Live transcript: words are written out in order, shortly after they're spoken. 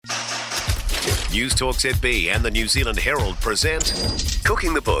News Talk ZB and the New Zealand Herald present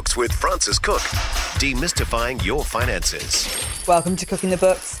Cooking the Books with Frances Cook, demystifying your finances. Welcome to Cooking the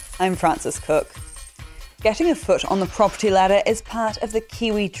Books. I'm Frances Cook. Getting a foot on the property ladder is part of the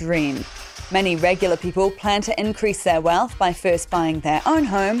Kiwi dream. Many regular people plan to increase their wealth by first buying their own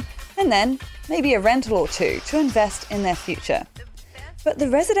home and then maybe a rental or two to invest in their future. But the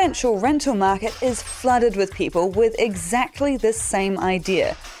residential rental market is flooded with people with exactly this same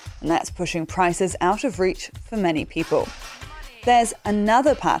idea, and that's pushing prices out of reach for many people. There's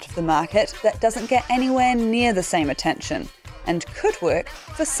another part of the market that doesn't get anywhere near the same attention and could work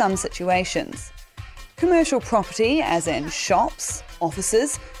for some situations. Commercial property, as in shops,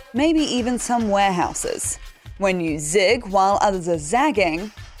 offices, maybe even some warehouses. When you zig while others are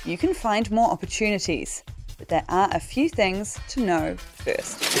zagging, you can find more opportunities. But there are a few things to know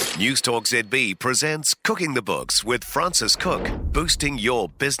first. News Talk ZB presents Cooking the Books with Frances Cook, boosting your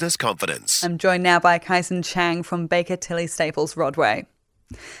business confidence. I'm joined now by Kyson Chang from Baker Tilly Staples Rodway.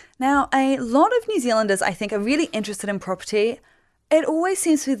 Now, a lot of New Zealanders, I think, are really interested in property. It always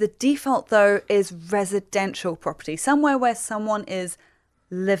seems to be the default, though, is residential property, somewhere where someone is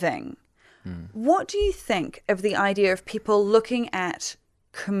living. What do you think of the idea of people looking at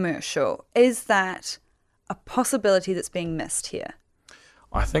commercial? Is that a possibility that's being missed here?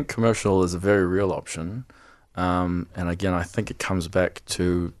 I think commercial is a very real option. And again, I think it comes back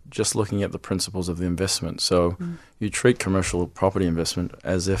to just looking at the principles of the investment. So you treat commercial property investment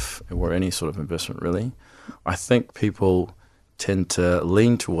as if it were any sort of investment, really. I think people tend to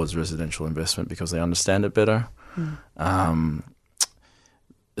lean towards residential investment because they understand it better.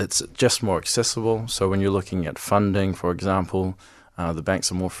 It's just more accessible. So when you're looking at funding, for example, the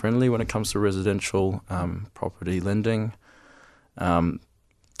banks are more friendly when it comes to residential property lending. The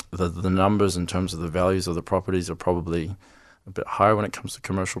numbers in terms of the values of the properties are probably a bit higher when it comes to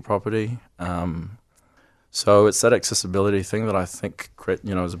commercial property. So it's that accessibility thing that I think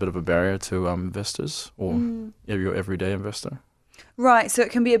is a bit of a barrier to investors or your everyday investor. Right, so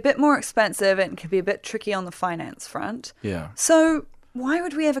it can be a bit more expensive and it can be a bit tricky on the finance front. Yeah. So why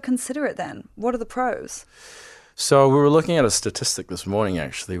would we ever consider it then? What are the pros? So we were looking at a statistic this morning,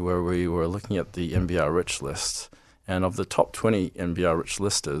 actually, where we were looking at the NBR Rich list. And of the top 20 NBR Rich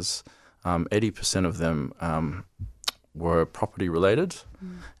listers, 80% of them were property related.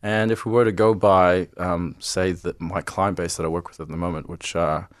 And if we were to go by, say, my client base that I work with at the moment, which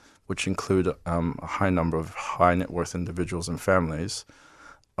include a high number of high net worth individuals and families,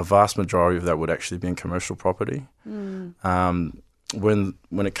 a vast majority of that would actually be in commercial property. When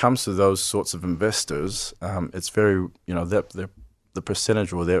it comes to those sorts of investors, it's very, the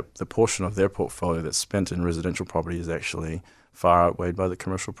percentage or the portion of their portfolio that's spent in residential property is actually far outweighed by the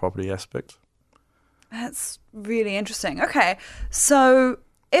commercial property aspect. That's really interesting. Okay, so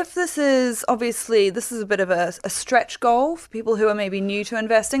if this is a bit of a stretch goal for people who are maybe new to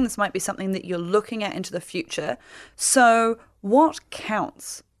investing, this might be something that you're looking at into the future. So what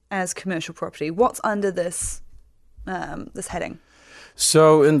counts as commercial property? What's under this heading?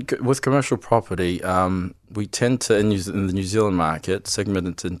 So with commercial property, we tend to, in the New Zealand market, segment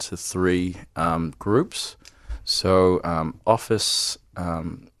it into three groups. So office,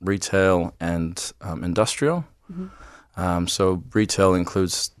 retail, and industrial. So retail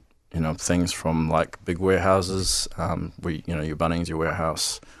includes, things from like big warehouses, your Bunnings, your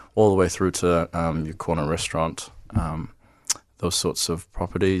warehouse, all the way through to your corner restaurant, those sorts of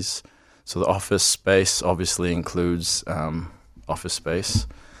properties. So the office space obviously includes office space,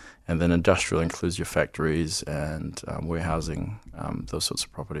 and then industrial includes your factories and warehousing, those sorts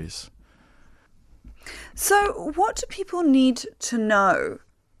of properties. So what do people need to know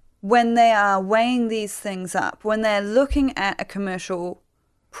when they are weighing these things up, when they're looking at a commercial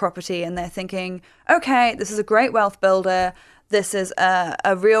property and they're thinking, okay, this is a great wealth builder, this is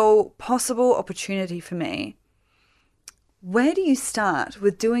a real possible opportunity for me? Where do you start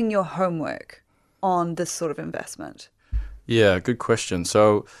with doing your homework on this sort of investment? Yeah, good question.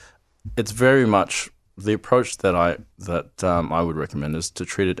 So it's very much the approach that I would recommend is to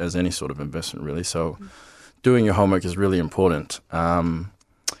treat it as any sort of investment, really. So doing your homework is really important.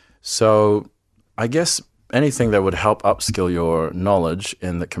 So I guess anything that would help upskill your knowledge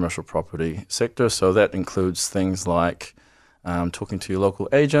in the commercial property sector. So that includes things like talking to your local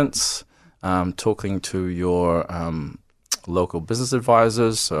agents, talking to your local business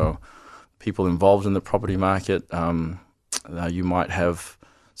advisors, so people involved in the property market. You might have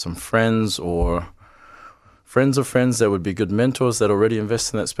some friends or friends of friends that would be good mentors that already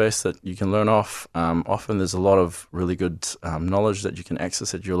invest in that space that you can learn off. Often there's a lot of really good knowledge that you can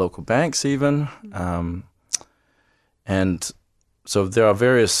access at your local banks even. And so there are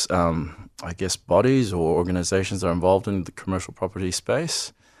various I guess, bodies or organizations that are involved in the commercial property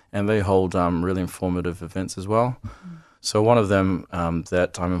space, and they hold really informative events as well. So one of them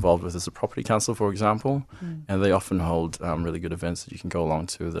that I'm involved with is the Property Council, for example, and they often hold really good events that you can go along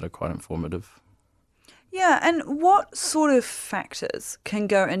to that are quite informative. Yeah, and what sort of factors can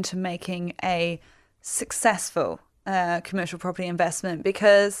go into making a successful commercial property investment?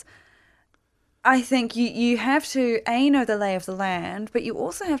 Because I think you have to, know the lay of the land, but you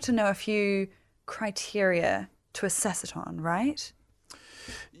also have to know a few criteria to assess it on, right?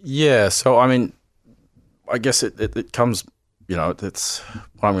 Yeah, so I mean, I guess it comes, it's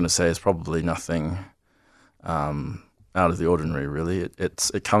what I'm going to say is probably nothing out of the ordinary, really.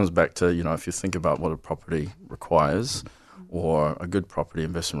 It comes back to, if you think about what a property requires or a good property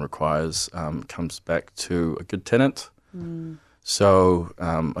investment requires, comes back to a good tenant, so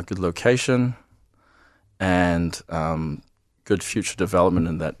a good location, and good future development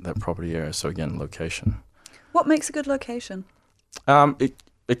in that property area. So again, location. What makes a good location?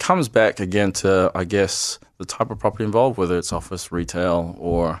 It comes back again to, I guess, the type of property involved, whether it's office, retail,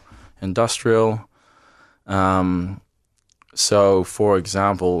 or industrial. So, for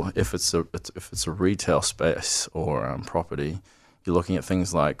example, if it's a retail space or property, you're looking at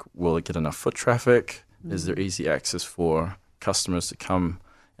things like, will it get enough foot traffic? Is there easy access for customers to come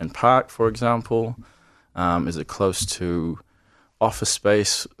and park, for example? Is it close to office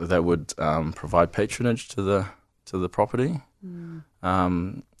space that would provide patronage to the property?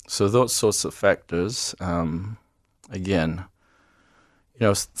 So those sorts of factors, again,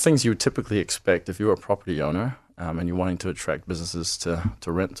 things you would typically expect if you were a property owner and you're wanting to attract businesses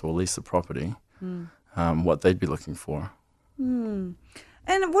to rent or lease the property, what they'd be looking for. And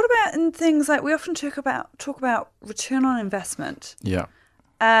what about in things like, we often talk about return on investment? Yeah.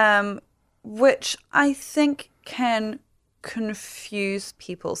 Which I think can confuse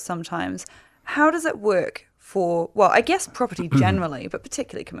people sometimes. How does it work for, well, I guess property generally, but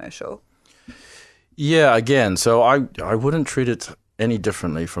particularly commercial? Yeah, again, so I wouldn't treat it any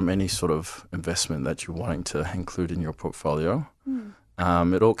differently from any sort of investment that you're wanting to include in your portfolio.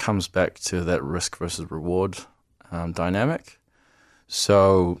 It all comes back to that risk versus reward dynamic.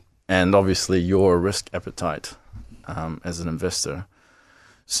 So, and obviously your risk appetite as an investor.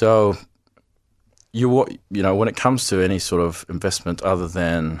 So, when it comes to any sort of investment other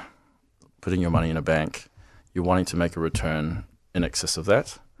than putting your money in a bank, you're wanting to make a return in excess of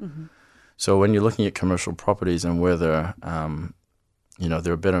that. So when you're looking at commercial properties and whether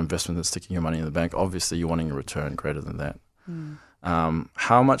they're a better investment than sticking your money in the bank, obviously you're wanting a return greater than that.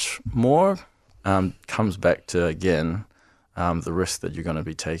 How much more comes back to, again, the risk that you're going to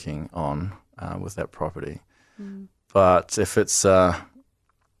be taking on with that property. But if it's a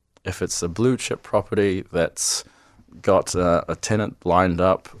blue chip property that's got a tenant lined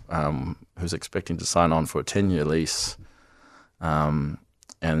up who's expecting to sign on for a 10-year lease, and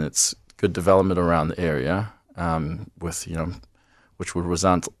it's good development around the area, with which would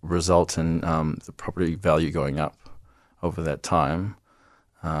result in the property value going up over that time.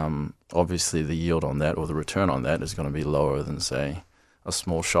 Obviously, the yield on that or the return on that is going to be lower than, say, a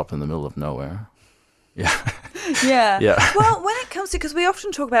small shop in the middle of nowhere. Yeah. Well, when it comes to, because we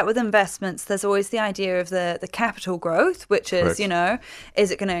often talk about with investments, there's always the idea of the capital growth, which is, Correct.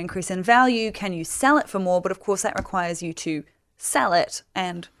 Is it going to increase in value? Can you sell it for more? But of course, that requires you to sell it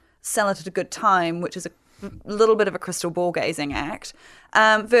and sell it at a good time, which is a little bit of a crystal ball gazing act.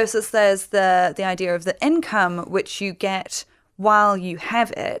 Versus there's the idea of the income which you get while you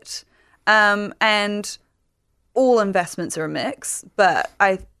have it. And all investments are a mix, but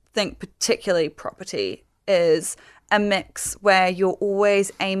I think particularly property is a mix where you're always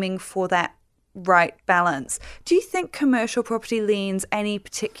aiming for that right balance. Do you think commercial property leans any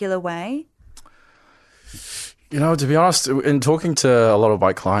particular way? To be honest, in talking to a lot of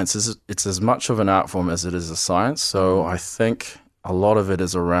my clients, it's as much of an art form as it is a science. So I think a lot of it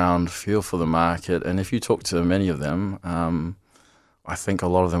is around feel for the market. And if you talk to many of them, I think a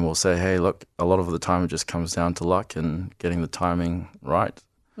lot of them will say, hey, look, a lot of the time it just comes down to luck and getting the timing right.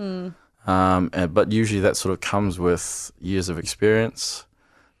 But usually that sort of comes with years of experience,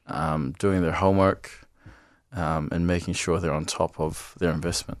 doing their homework, and making sure they're on top of their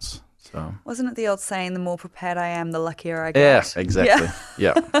investments. So wasn't it the old saying, the more prepared I am, the luckier I get? Yeah, exactly.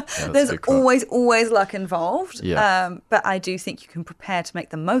 Yeah. There's always luck involved. Yeah. But I do think you can prepare to make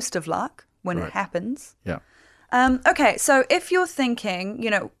the most of luck when it happens. Yeah. Okay, so if you're thinking,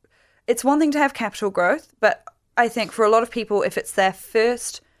 it's one thing to have capital growth, but I think for a lot of people, if it's their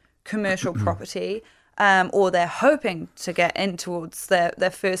first commercial property, or they're hoping to get in towards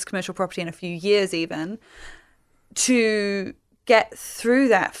their first commercial property in a few years even, to get through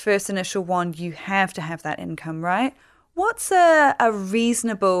that first initial one, you have to have that income, right? What's a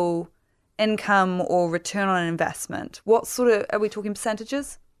reasonable income or return on investment? What sort of, are we talking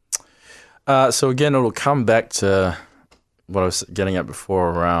percentages? So again, it'll come back to what I was getting at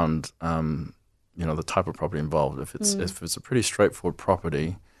before around, the type of property involved. If it's a pretty straightforward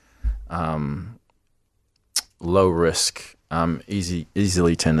property, low risk,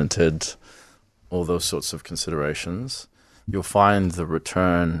 easily tenanted, all those sorts of considerations, you'll find the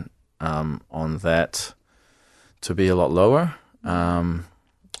return on that to be a lot lower.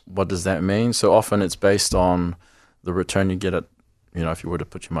 What does that mean? So often it's based on the return you get at, if you were to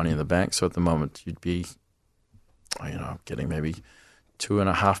put your money in the bank. So at the moment you'd be, getting maybe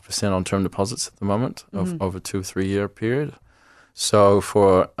 2.5% on term deposits at the moment over 2-3 year period. So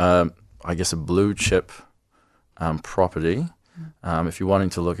for, I guess, a blue chip property, if you're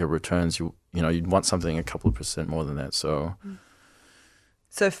wanting to look at returns, you'd want something a couple of percent more than that. So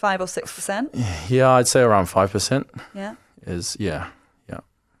 5 or 6%? Yeah, I'd say around 5%. Yeah. Yeah.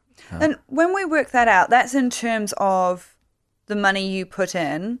 And when we work that out, that's in terms of the money you put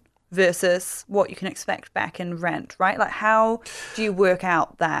in versus what you can expect back in rent, right? Like, how do you work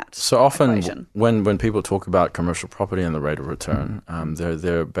out that So often equation? when people talk about commercial property and the rate of return,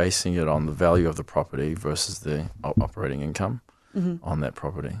 they're basing it on the value of the property versus the operating income on that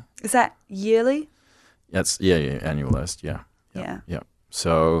property. Is that yearly? That's annualized, yeah. Yeah.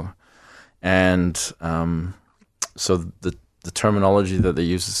 So, and so the terminology that they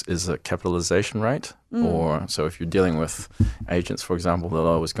use is a capitalization rate, or so if you're dealing with agents, for example, they'll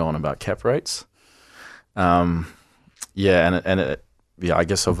always go on about cap rates. I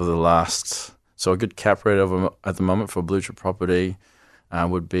guess over the last, so a good cap rate at the moment for a blue chip property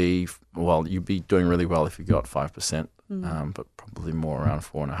would be, you'd be doing really well if you got 5%, but probably more around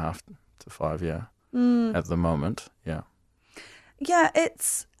 4.5 to 5, at the moment, yeah. Yeah,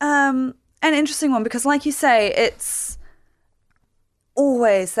 it's an interesting one because, like you say, it's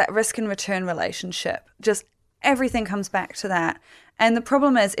always that risk and return relationship. Just everything comes back to that. And the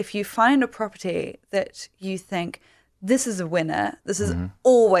problem is, if you find a property that you think, this is a winner, this is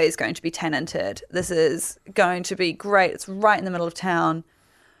always going to be tenanted, this is going to be great, it's right in the middle of town,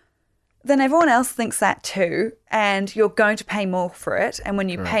 then everyone else thinks that too, and you're going to pay more for it. And when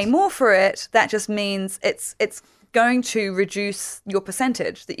you pay more for it, that just means it's going to reduce your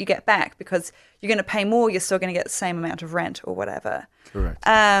percentage that you get back because you're going to pay more, you're still going to get the same amount of rent or whatever. Correct.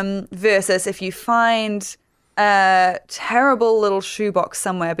 Versus if you find a terrible little shoebox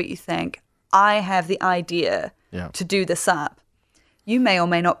somewhere, but you think, I have the idea to do this up, you may or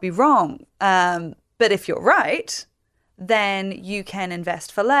may not be wrong. But if you're right, then you can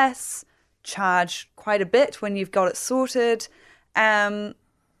invest for less, charge quite a bit when you've got it sorted.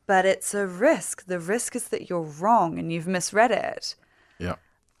 But it's a risk. The risk is that you're wrong and you've misread it. Yeah.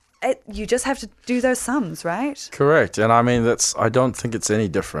 You just have to do those sums, right? Correct. And I mean, I don't think it's any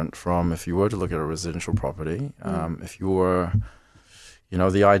different from if you were to look at a residential property. If you were,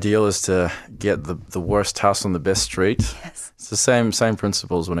 the ideal is to get the worst house on the best street. Yes. It's the same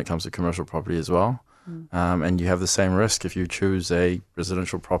principles when it comes to commercial property as well. And you have the same risk if you choose a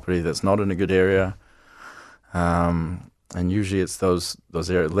residential property that's not in a good area. And usually it's those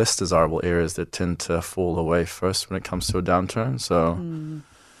less desirable areas that tend to fall away first when it comes to a downturn. So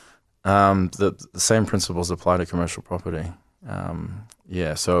the same principles apply to commercial property.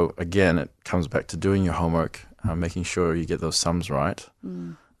 So again, it comes back to doing your homework, making sure you get those sums right,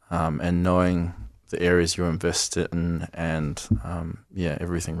 and knowing the areas you invest in and,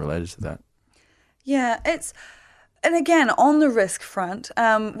 everything related to that. Yeah, and again, on the risk front,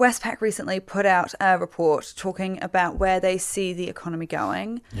 Westpac recently put out a report talking about where they see the economy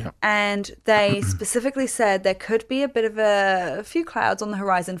going. Yeah. And they specifically said there could be a bit of a few clouds on the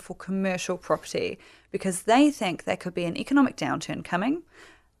horizon for commercial property because they think there could be an economic downturn coming.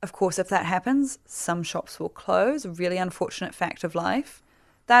 Of course, if that happens, some shops will close, a really unfortunate fact of life.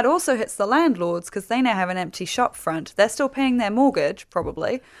 That also hits the landlords because they now have an empty shop front. They're still paying their mortgage,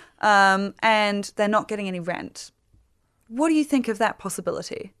 probably, and they're not getting any rent. What do you think of that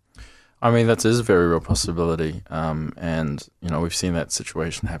possibility? I mean, that is a very real possibility. And, we've seen that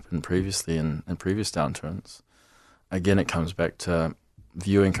situation happen previously in previous downturns. Again, it comes back to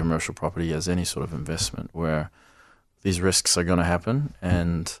viewing commercial property as any sort of investment where these risks are going to happen.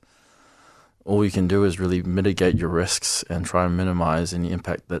 And all you can do is really mitigate your risks and try and minimize any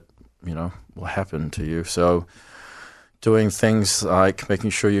impact that, will happen to you. So doing things like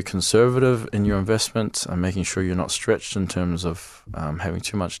making sure you're conservative in your investment and making sure you're not stretched in terms of having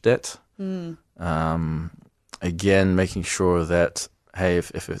too much debt. Again, making sure that, hey,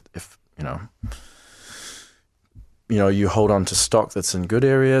 if you hold on to stock that's in good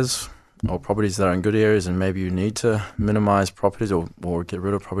areas or properties that are in good areas, and maybe you need to minimize properties or get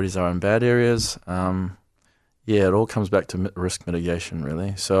rid of properties that are in bad areas. It all comes back to risk mitigation,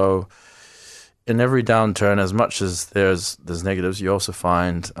 really. So in every downturn, as much as there's negatives, you also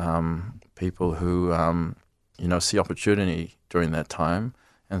find people who see opportunity during that time,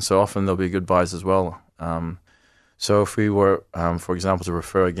 and so often there'll be good buys as well. So if we were, for example, to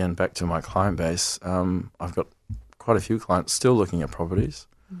refer again back to my client base, I've got quite a few clients still looking at properties,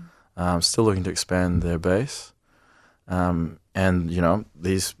 still looking to expand their base. And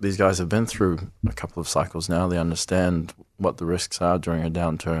these guys have been through a couple of cycles now. They understand what the risks are during a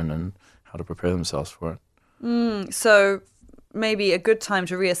downturn and how to prepare themselves for it. So maybe a good time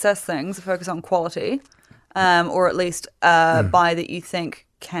to reassess things, focus on quality, or at least buy that you think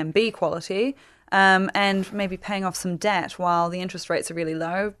can be quality, and maybe paying off some debt while the interest rates are really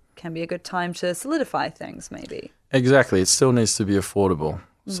low can be a good time to solidify things, maybe. Exactly. It still needs to be affordable.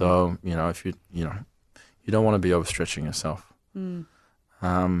 So, if you don't want to be overstretching yourself.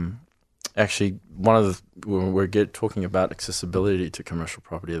 Actually, we're talking about accessibility to commercial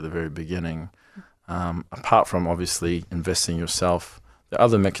property at the very beginning. Apart from obviously investing yourself, there are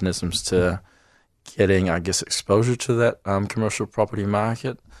other mechanisms to getting, I guess, exposure to that commercial property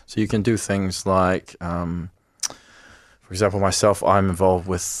market. So you can do things like, for example, myself, I'm involved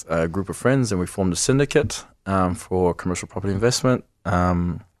with a group of friends, and we formed a syndicate for commercial property investment.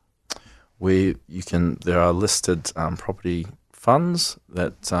 There are listed property funds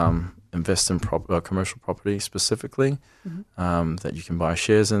that invest in commercial property specifically, that you can buy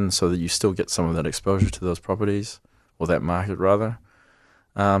shares in, so that you still get some of that exposure to those properties, or that market rather.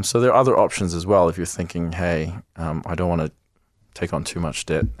 So there are other options as well if you're thinking, hey, I don't want to take on too much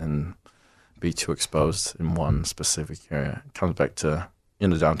debt and be too exposed in one specific area. It comes back to,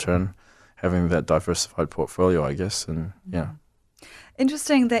 in a downturn, having that diversified portfolio, I guess, and yeah.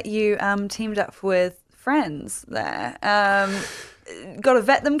 Interesting that you teamed up with friends there. Got to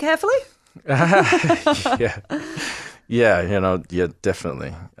vet them carefully? Yeah,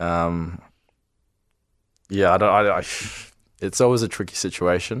 definitely. It's always a tricky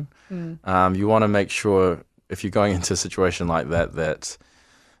situation. You want to make sure, if you're going into a situation like that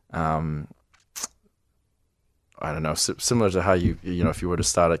I don't know, similar to how if you were to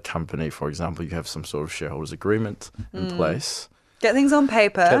start a company, for example, you have some sort of shareholders agreement in place. Get things on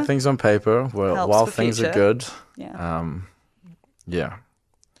paper. While things are good. Yeah.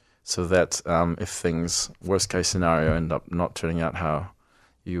 So that if things, worst case scenario, end up not turning out how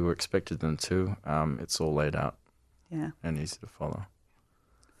you expected them to, it's all laid out. Yeah. And easy to follow.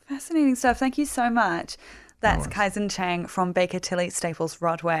 Fascinating stuff. Thank you so much. That's Kaizen Chang from Baker Tilly Staples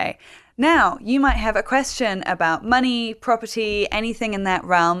Rodway. Now, you might have a question about money, property, anything in that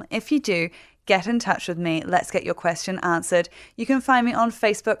realm. If you do, get in touch with me. Let's get your question answered. You can find me on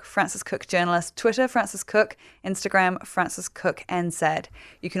Facebook, Frances Cook Journalist, Twitter, Frances Cook, Instagram, Frances Cook NZ.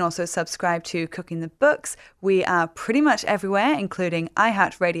 You can also subscribe to Cooking the Books. We are pretty much everywhere, including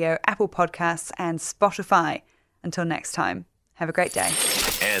iHeartRadio, Apple Podcasts, and Spotify. Until next time, have a great day.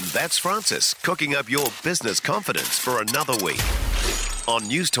 And that's Frances cooking up your business confidence for another week on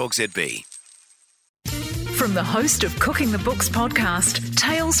News Talk ZB. From the host of Cooking the Books podcast,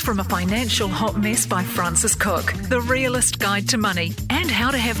 Tales from a Financial Hot Mess by Frances Cook, the realist guide to money and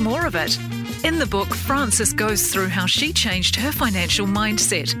how to have more of it. In the book, Frances goes through how she changed her financial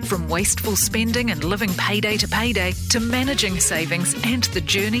mindset from wasteful spending and living payday to payday to managing savings and the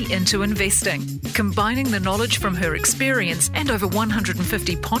journey into investing. Combining the knowledge from her experience and over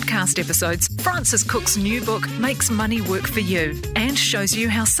 150 podcast episodes, Frances Cook's new book makes money work for you and shows you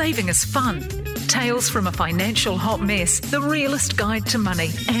how saving is fun. Tales from a Financial Hot Mess, the realist guide to money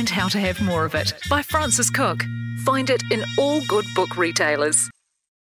and how to have more of it by Frances Cook. Find it in all good book retailers.